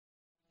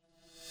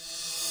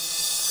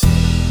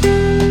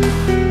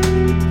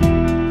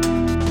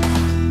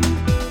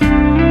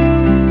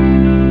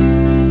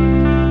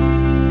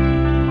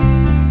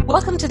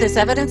this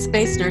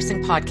Evidence-Based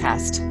Nursing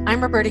podcast.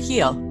 I'm Roberta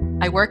Heel.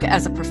 I work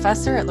as a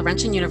professor at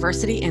Laurentian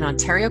University in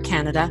Ontario,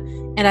 Canada,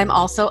 and I'm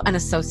also an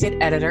associate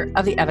editor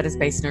of the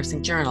Evidence-Based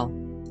Nursing Journal.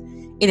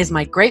 It is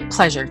my great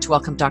pleasure to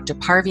welcome Dr.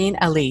 Parveen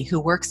Ali, who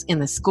works in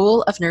the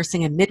School of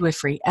Nursing and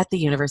Midwifery at the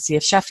University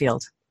of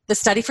Sheffield. The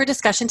study for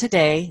discussion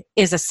today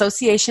is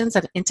Associations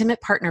of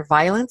Intimate Partner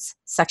Violence,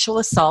 Sexual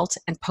Assault,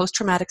 and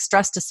Post-Traumatic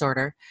Stress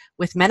Disorder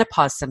with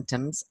Menopause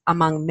Symptoms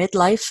among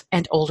Midlife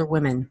and Older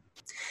Women.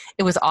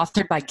 It was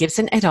authored by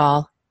Gibson et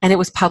al., and it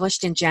was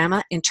published in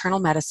JAMA Internal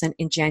Medicine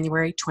in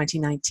January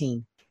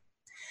 2019.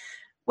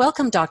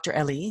 Welcome, Dr.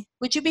 Ali.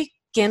 Would you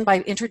begin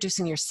by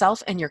introducing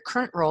yourself and your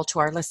current role to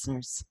our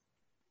listeners?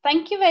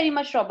 Thank you very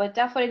much,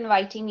 Roberta, for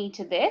inviting me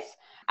to this.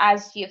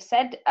 As you've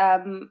said,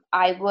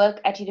 I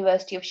work at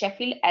University of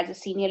Sheffield as a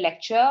senior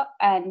lecturer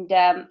and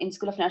in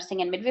School of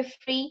Nursing and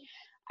Midwifery.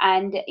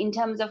 And in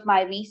terms of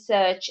my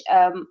research,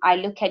 I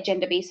look at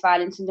gender-based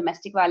violence and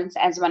domestic violence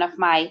as one of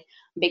my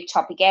big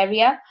topic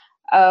area.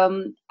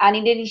 And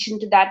in addition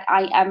to that,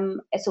 I am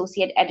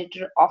associate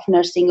editor of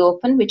Nursing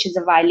Open, which is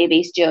a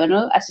Wiley-based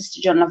journal, a sister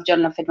journal of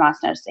Journal of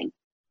Advanced Nursing.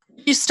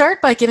 You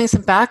start by giving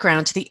some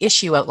background to the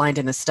issue outlined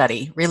in the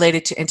study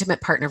related to intimate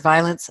partner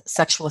violence,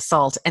 sexual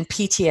assault, and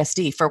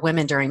PTSD for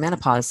women during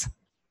menopause.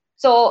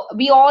 So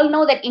we all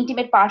know that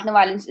intimate partner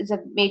violence is a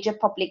major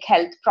public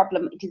health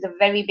problem. It is a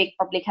very big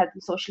public health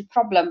and social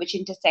problem which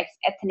intersects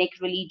ethnic,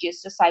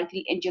 religious,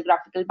 societal, and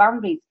geographical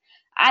boundaries.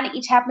 And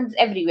it happens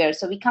everywhere.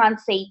 So we can't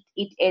say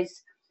it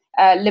is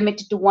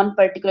limited to one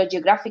particular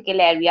geographical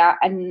area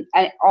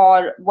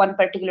or one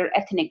particular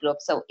ethnic group.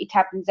 So it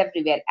happens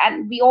everywhere.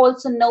 And we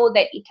also know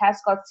that it has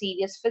got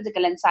serious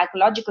physical and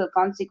psychological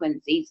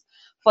consequences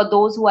for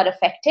those who are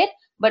affected,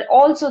 but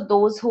also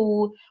those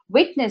who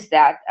witness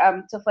that.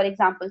 So for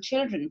example,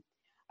 children.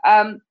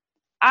 And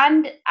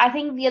I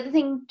think the other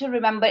thing to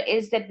remember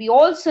is that we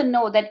also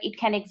know that it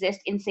can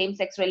exist in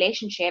same-sex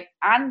relationship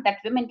and that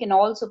women can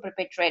also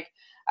perpetrate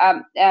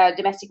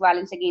domestic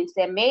violence against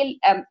their male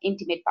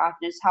intimate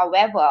partners.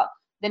 However,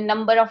 the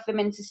number of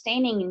women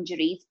sustaining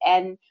injuries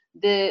and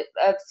the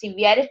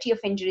severity of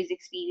injuries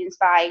experienced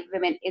by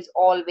women is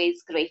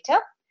always greater.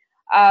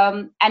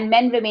 And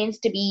men remains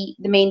to be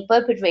the main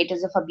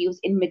perpetrators of abuse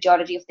in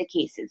majority of the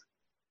cases.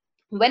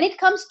 When it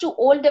comes to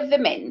older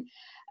women,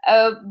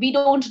 we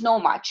don't know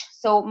much.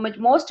 So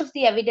most of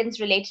the evidence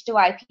related to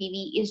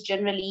IPV is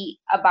generally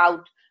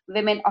about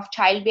women of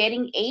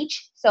childbearing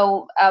age.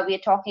 So we are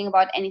talking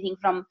about anything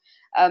from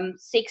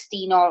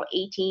 16 or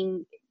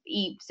 18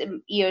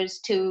 years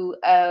to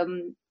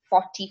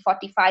 40,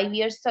 45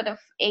 years sort of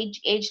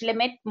age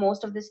limit.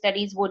 Most of the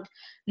studies would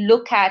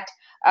look at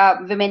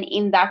women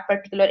in that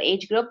particular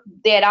age group.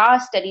 There are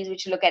studies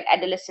which look at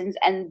adolescents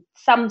and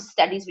some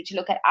studies which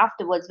look at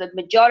afterwards, but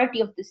majority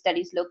of the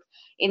studies look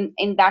in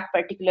that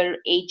particular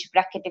age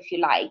bracket, if you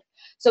like.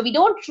 So we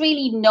don't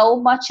really know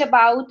much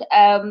about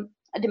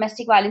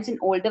domestic violence in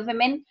older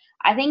women.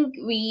 I think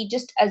we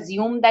just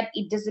assume that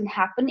it doesn't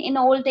happen in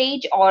old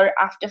age or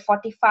after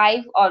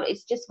 45, or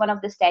it's just one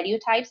of the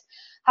stereotypes.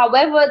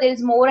 However,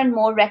 there's more and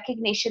more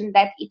recognition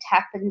that it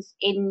happens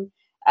in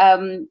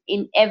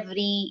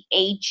every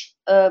age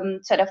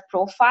sort of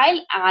profile,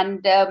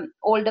 and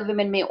older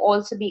women may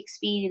also be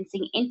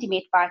experiencing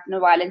intimate partner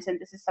violence, and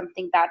this is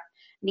something that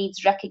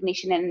needs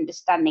recognition and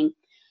understanding.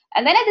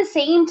 And then at the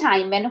same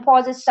time,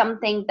 menopause is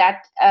something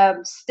that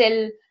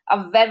still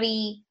a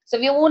very, so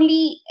we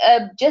only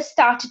just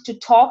started to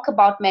talk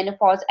about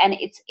menopause and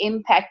its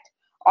impact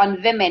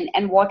on women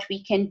and what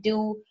we can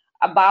do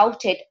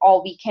about it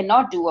or we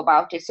cannot do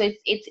about it. So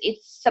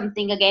it's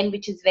something again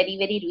which is very,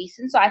 very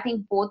recent. So I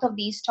think both of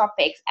these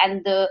topics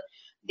and the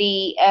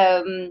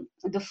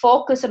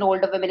focus on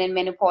older women in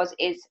menopause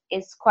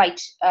is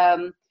quite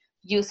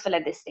useful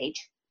at this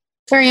stage.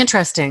 Very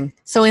interesting.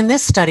 So in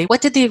this study,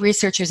 what did the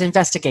researchers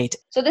investigate?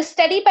 So the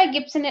study by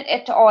Gibson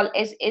et al.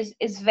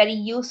 is very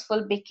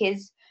useful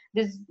because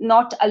there's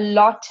not a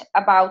lot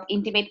about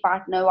intimate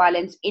partner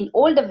violence in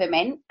older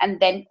women, and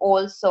then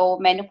also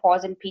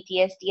menopause and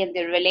PTSD and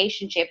their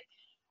relationship.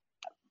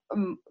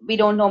 We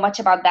don't know much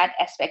about that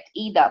aspect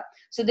either.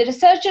 So the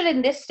researchers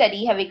in this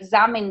study have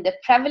examined the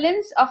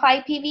prevalence of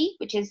IPV,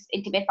 which is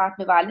intimate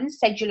partner violence,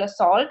 sexual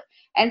assault,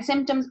 and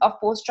symptoms of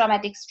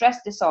post-traumatic stress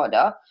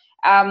disorder.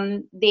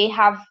 They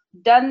have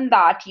done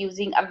that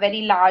using a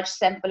very large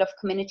sample of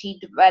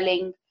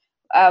community-dwelling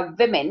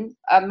women,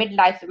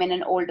 midlife women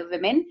and older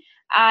women.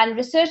 And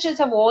researchers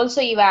have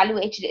also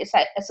evaluated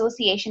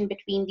association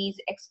between these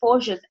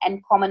exposures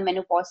and common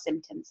menopause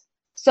symptoms.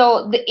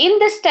 So in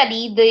the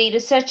study, the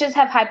researchers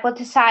have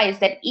hypothesized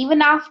that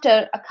even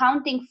after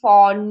accounting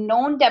for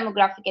known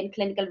demographic and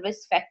clinical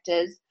risk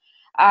factors,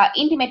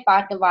 intimate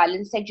partner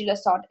violence, sexual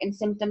assault, and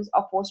symptoms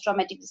of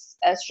post-traumatic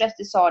stress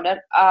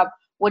disorder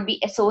would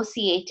be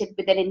associated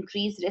with an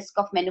increased risk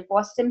of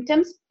menopause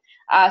symptoms.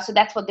 So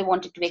that's what they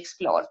wanted to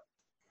explore.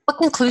 What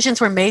conclusions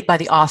were made by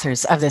the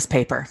authors of this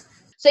paper?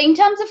 So in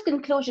terms of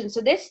conclusions, so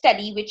this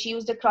study, which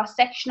used a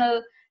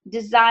cross-sectional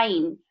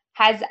design,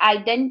 has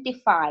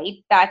identified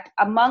that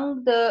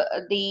among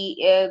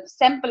the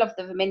sample of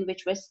the women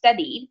which were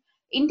studied,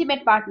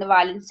 intimate partner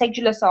violence,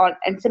 sexual assault,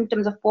 and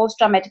symptoms of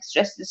post-traumatic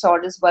stress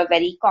disorders were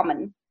very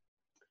common.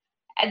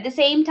 At the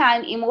same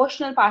time,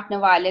 emotional partner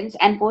violence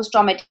and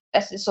post-traumatic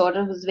stress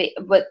disorder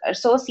were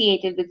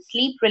associated with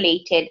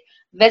sleep-related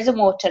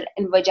vasomotor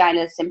and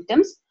vaginal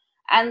symptoms.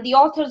 And the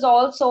authors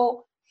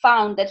also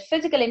found that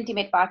physical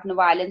intimate partner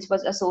violence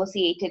was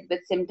associated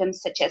with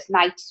symptoms such as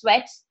night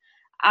sweats,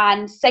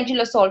 and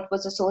sexual assault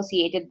was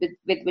associated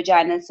with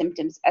vaginal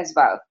symptoms as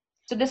well.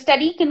 So the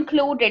study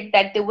concluded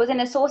that there was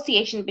an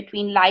association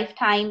between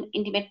lifetime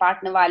intimate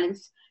partner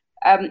violence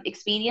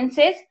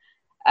experiences,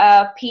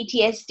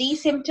 PTSD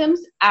symptoms,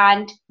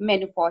 and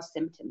menopause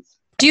symptoms.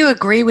 Do you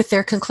agree with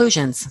their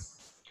conclusions?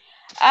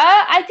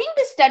 I think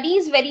the study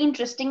is very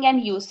interesting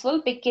and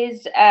useful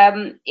because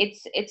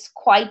it's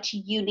quite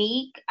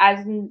unique,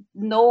 as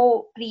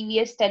no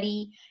previous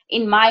study,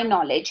 in my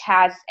knowledge,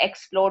 has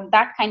explored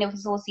that kind of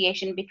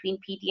association between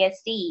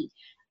PTSD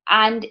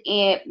and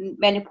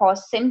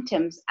menopause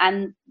symptoms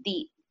and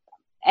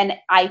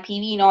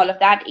IPV and all of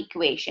that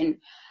equation.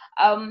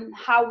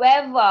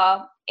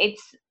 However,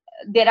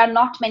 there are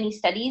not many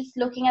studies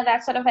looking at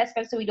that sort of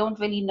aspect, so we don't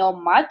really know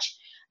much.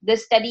 The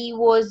study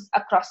was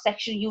a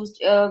cross-section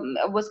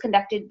was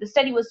conducted. The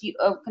study was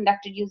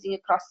conducted using a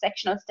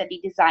cross-sectional study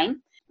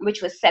design,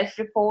 which was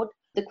self-report.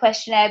 The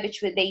questionnaire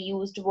which they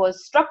used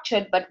was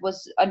structured, but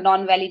was a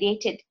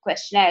non-validated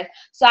questionnaire.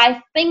 So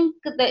I think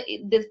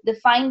the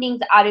findings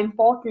are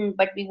important,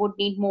 but we would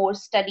need more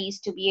studies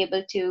to be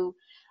able to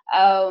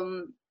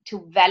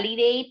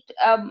validate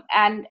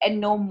and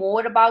know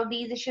more about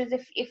these issues,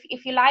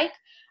 if you like.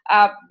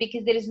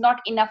 Because there is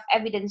not enough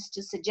evidence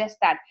to suggest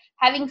that.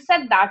 Having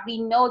said that, we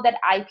know that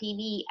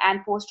IPV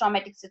and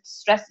post-traumatic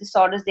stress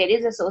disorders, there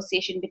is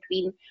association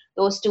between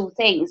those two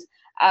things.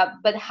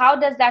 But how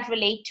does that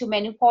relate to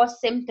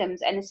menopause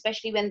symptoms, and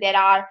especially when there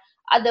are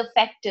other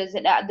factors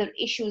and other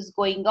issues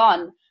going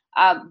on?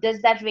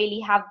 Does that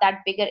really have that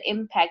bigger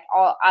impact,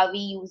 or are we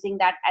using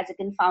that as a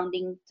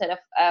confounding sort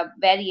of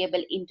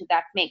variable into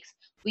that mix?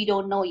 We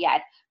don't know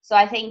yet. So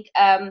I think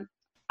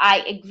I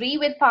agree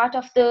with part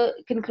of the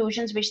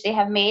conclusions which they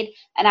have made,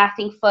 and I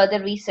think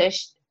further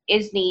research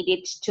is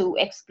needed to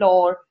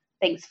explore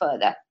things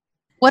further.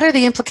 What are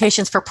the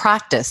implications for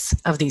practice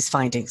of these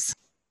findings?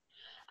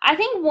 I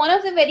think one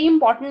of the very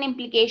important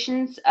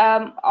implications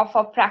of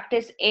our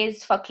practice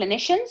is for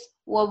clinicians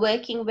who are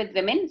working with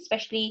women,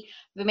 especially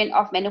women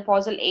of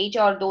menopausal age,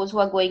 or those who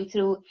are going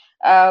through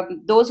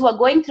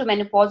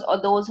menopause, or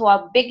those who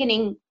are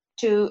beginning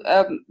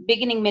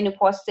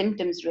menopause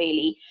symptoms,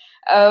 really.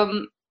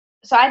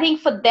 So I think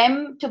for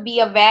them to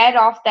be aware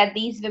of that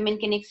these women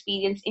can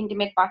experience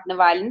intimate partner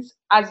violence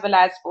as well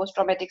as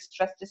post-traumatic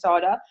stress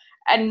disorder,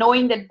 and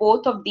knowing that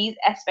both of these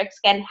aspects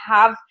can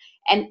have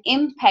an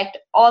impact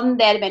on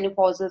their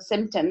menopausal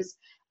symptoms,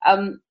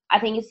 I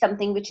think is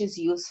something which is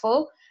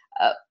useful.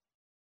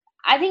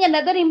 I think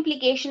another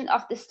implication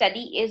of the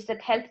study is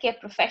that healthcare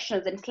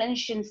professionals and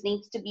clinicians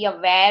need to be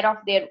aware of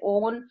their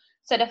own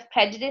sort of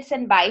prejudice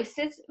and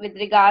biases with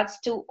regards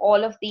to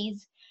all of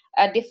these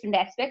different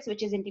aspects,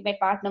 which is intimate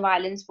partner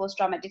violence,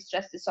 post-traumatic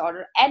stress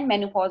disorder, and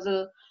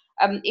menopausal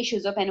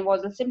issues of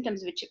menopausal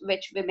symptoms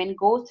which women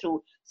go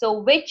through.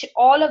 So which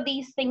all of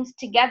these things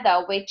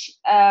together, which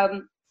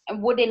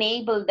would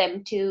enable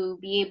them to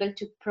be able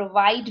to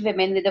provide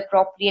women with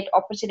appropriate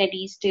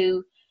opportunities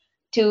to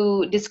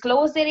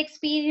disclose their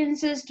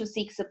experiences, to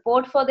seek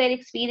support for their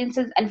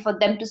experiences, and for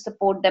them to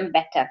support them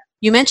better.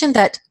 You mentioned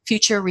that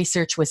future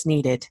research was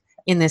needed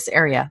in this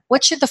area.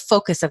 What should the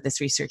focus of this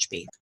research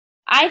be?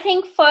 I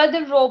think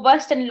further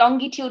robust and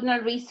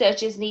longitudinal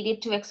research is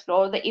needed to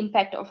explore the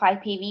impact of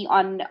IPV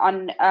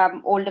on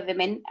older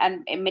women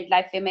and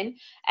midlife women,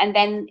 and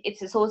then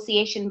its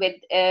association with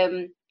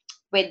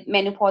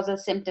menopausal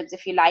symptoms,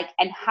 if you like,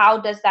 and how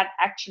does that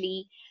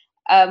actually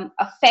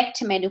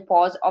affect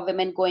menopause or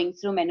women going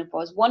through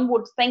menopause. One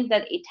would think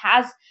that it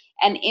has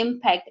an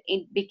impact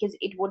because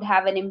it would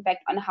have an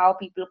impact on how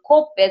people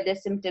cope with their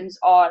symptoms,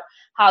 or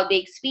how they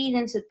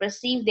experience and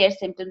perceive their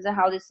symptoms, and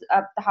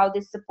how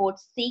this support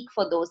seek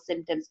for those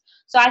symptoms.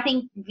 So I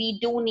think we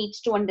do need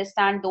to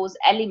understand those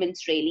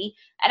elements, really,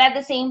 and at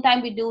the same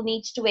time we do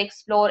need to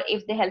explore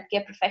if the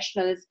healthcare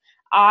professionals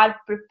are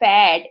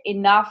prepared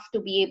enough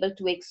to be able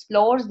to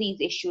explore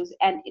these issues,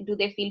 and do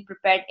they feel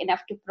prepared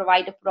enough to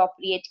provide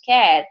appropriate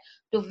care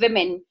to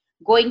women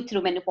going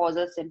through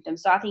menopausal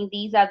symptoms. So I think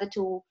these are the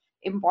two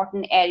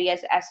important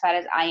areas as far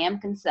as I am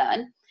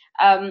concerned.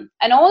 And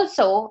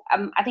also,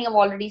 I think I've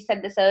already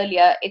said this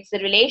earlier, it's the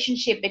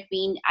relationship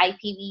between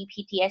IPV,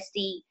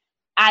 PTSD,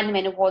 and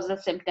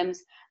menopausal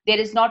symptoms.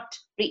 There's not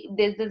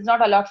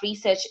a lot of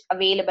research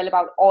available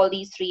about all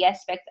these three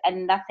aspects,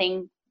 and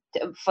nothing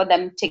for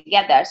them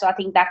together. So I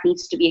think that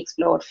needs to be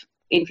explored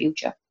in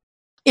future.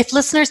 If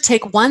listeners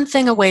take one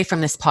thing away from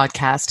this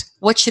podcast,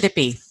 what should it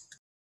be?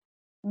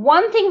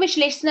 One thing which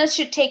listeners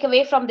should take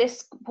away from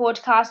this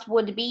podcast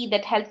would be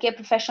that healthcare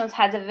professionals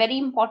has a very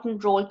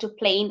important role to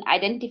play in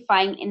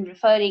identifying and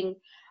referring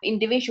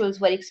individuals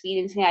who are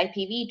experiencing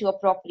IPV to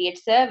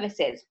appropriate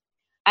services.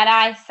 And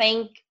I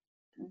think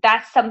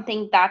that's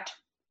something that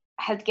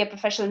healthcare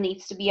professional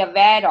needs to be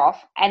aware of,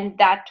 and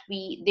that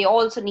they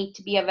also need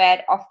to be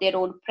aware of their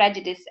own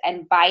prejudice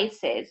and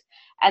biases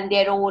and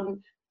their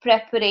own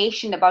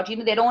preparation about,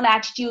 their own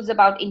attitudes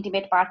about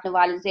intimate partner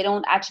violence, their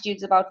own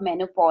attitudes about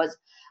menopause,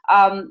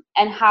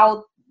 and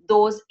how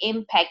those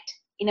impact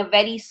in a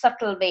very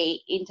subtle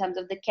way in terms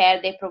of the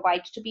care they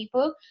provide to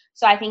people.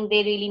 So I think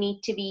they really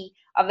need to be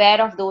aware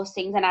of those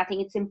things, and I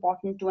think it's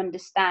important to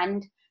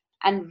understand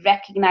and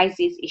recognize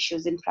these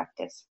issues in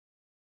practice.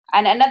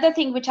 And another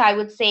thing which I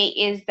would say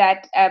is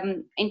that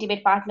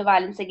intimate partner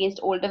violence against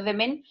older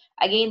women,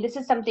 again, this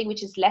is something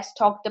which is less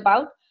talked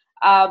about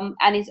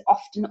and is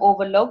often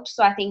overlooked.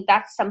 So I think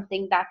that's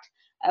something that,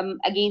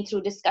 again,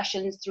 through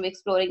discussions, through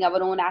exploring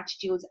our own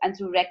attitudes, and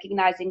through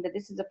recognizing that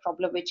this is a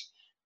problem which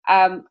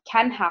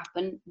can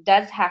happen,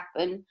 does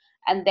happen,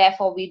 and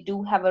therefore we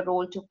do have a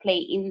role to play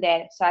in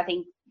there. So I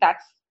think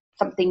that's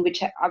something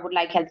which I would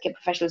like healthcare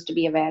professionals to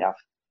be aware of.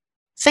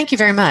 Thank you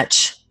very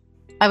much.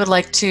 I would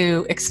like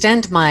to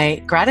extend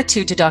my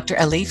gratitude to Dr.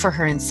 Ali for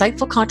her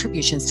insightful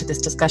contributions to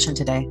this discussion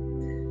today.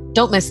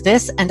 Don't miss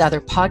this and other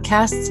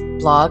podcasts,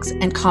 blogs,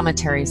 and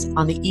commentaries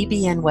on the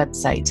EBN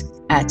website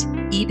at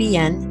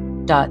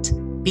ebn.bmj.com.